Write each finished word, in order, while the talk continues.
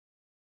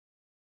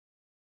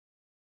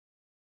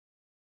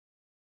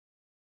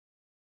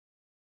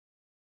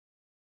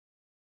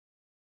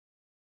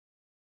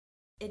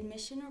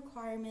Admission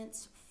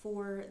requirements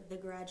for the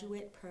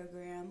graduate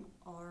program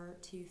are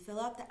to fill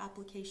out the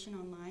application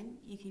online.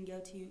 You can go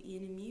to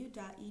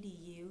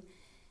enmu.edu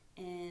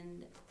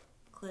and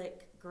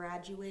click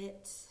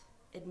graduate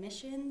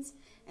admissions,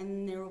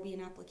 and there will be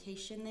an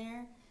application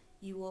there.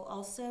 You will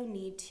also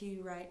need to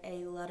write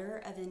a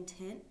letter of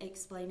intent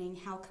explaining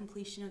how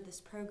completion of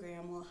this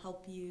program will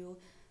help you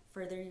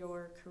further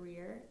your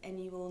career,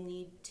 and you will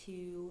need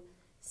to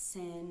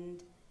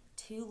send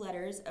 2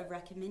 letters of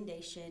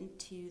recommendation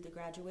to the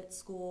graduate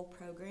school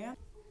program.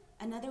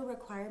 Another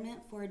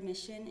requirement for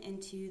admission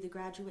into the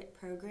graduate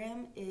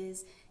program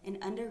is an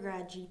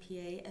undergrad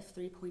GPA of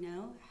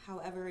 3.0.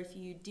 However, if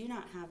you do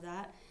not have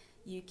that,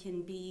 you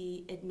can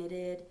be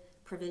admitted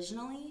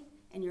provisionally.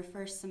 In your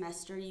first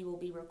semester, you will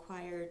be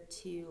required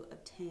to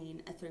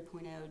obtain a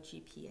 3.0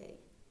 GPA.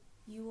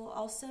 You will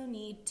also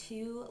need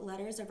 2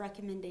 letters of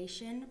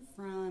recommendation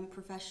from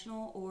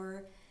professional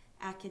or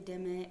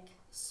academic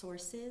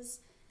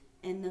sources,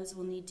 and those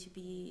will need to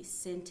be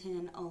sent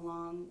in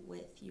along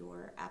with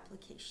your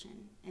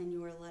application and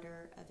your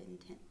letter of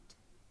intent.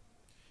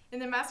 In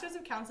the Masters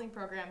of Counseling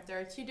program, there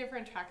are 2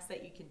 different tracks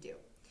that you can do.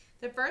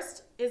 The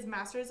first is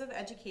Masters of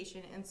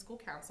Education in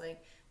School Counseling,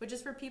 which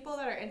is for people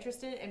that are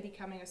interested in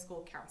becoming a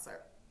school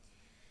counselor.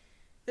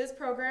 This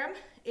program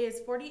is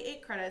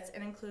 48 credits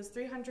and includes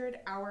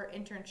 300-hour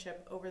internship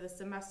over the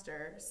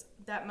semesters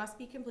that must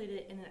be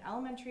completed in an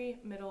elementary,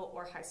 middle,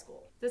 or high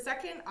school. The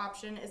second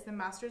option is the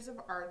Masters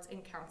of Arts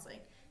in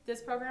Counseling.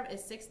 This program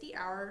is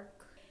 60-hour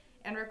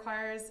and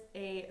requires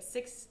a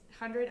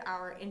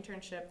 600-hour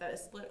internship that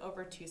is split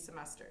over 2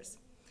 semesters.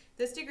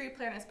 This degree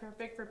plan is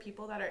perfect for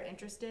people that are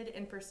interested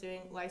in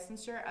pursuing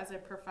licensure as a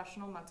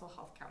professional mental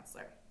health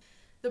counselor.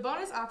 The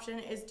bonus option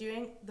is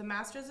doing the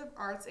Masters of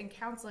Arts in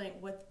Counseling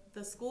with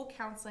the school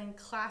counseling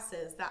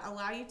classes that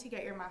allow you to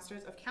get your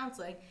Masters of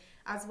Counseling,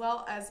 as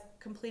well as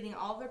completing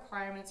all the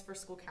requirements for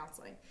school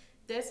counseling.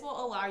 This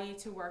will allow you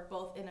to work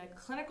both in a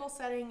clinical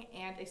setting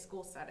and a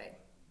school setting.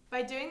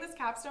 By doing this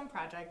capstone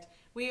project,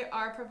 we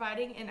are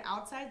providing an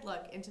outside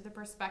look into the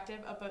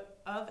perspective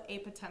of a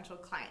potential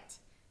client.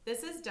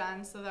 This is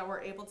done so that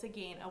we're able to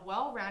gain a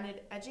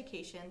well-rounded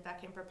education that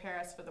can prepare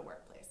us for the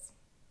workplace.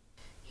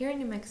 Here in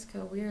New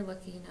Mexico, we are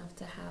lucky enough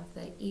to have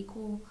the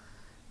Equal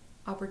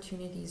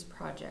Opportunities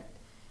Project.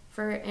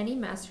 For any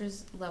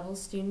master's level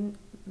student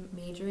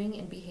majoring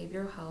in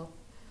behavioral health,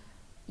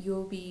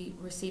 you'll be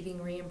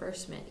receiving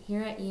reimbursement.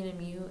 Here at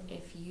ENMU,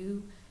 if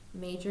you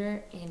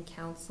major in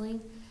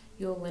counseling,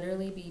 you'll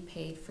literally be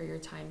paid for your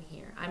time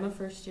here. I'm a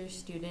first-year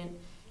student,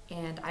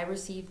 and I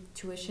received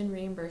tuition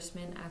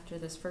reimbursement after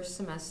this first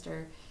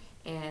semester,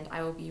 and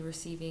I will be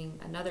receiving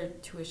another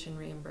tuition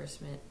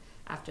reimbursement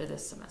after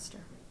this semester.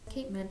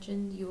 Kate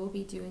mentioned you will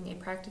be doing a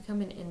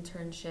practicum and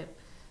internship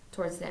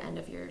towards the end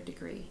of your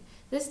degree.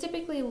 This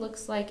typically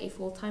looks like a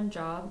full-time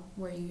job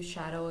where you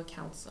shadow a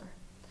counselor.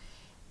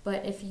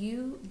 But if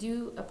you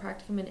do a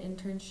practicum and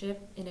internship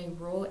in a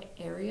rural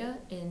area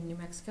in New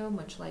Mexico,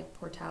 much like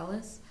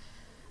Portales,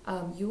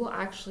 you will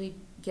actually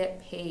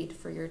get paid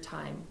for your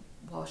time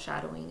while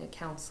shadowing a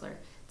counselor.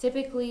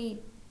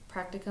 Typically,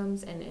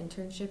 practicums and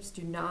internships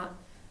you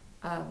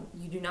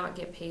do not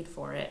get paid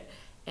for it.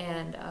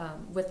 And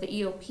with the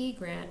EOP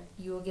grant,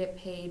 you will get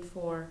paid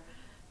for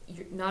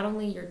not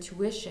only your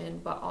tuition,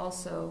 but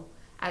also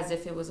as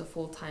if it was a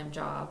full-time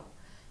job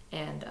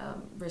and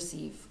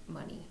receive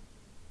money.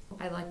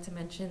 I'd like to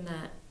mention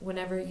that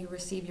whenever you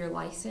receive your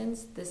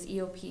license, this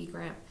EOP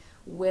grant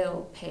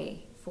will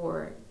pay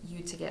for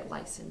you to get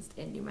licensed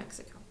in New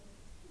Mexico.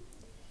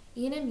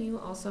 ENMU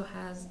also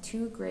has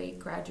 2 great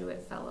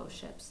graduate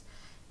fellowships.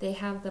 They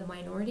have the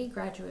Minority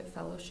Graduate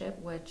Fellowship,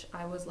 which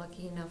I was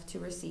lucky enough to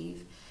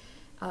receive.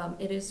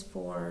 It is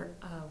for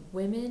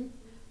women,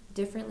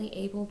 differently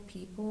abled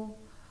people,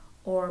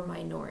 or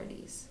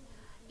minorities.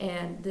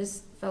 And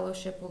this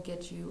fellowship will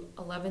get you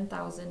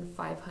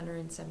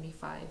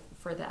 $11,575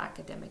 for the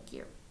academic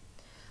year.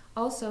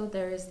 Also,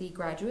 there is the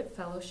Graduate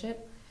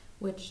Fellowship,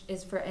 which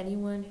is for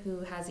anyone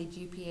who has a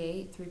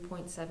GPA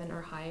 3.7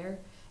 or higher,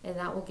 and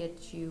that will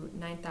get you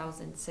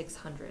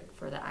 $9,600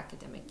 for the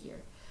academic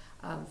year.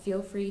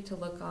 Feel free to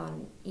look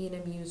on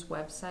ENMU's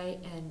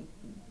website and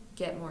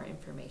get more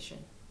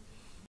information.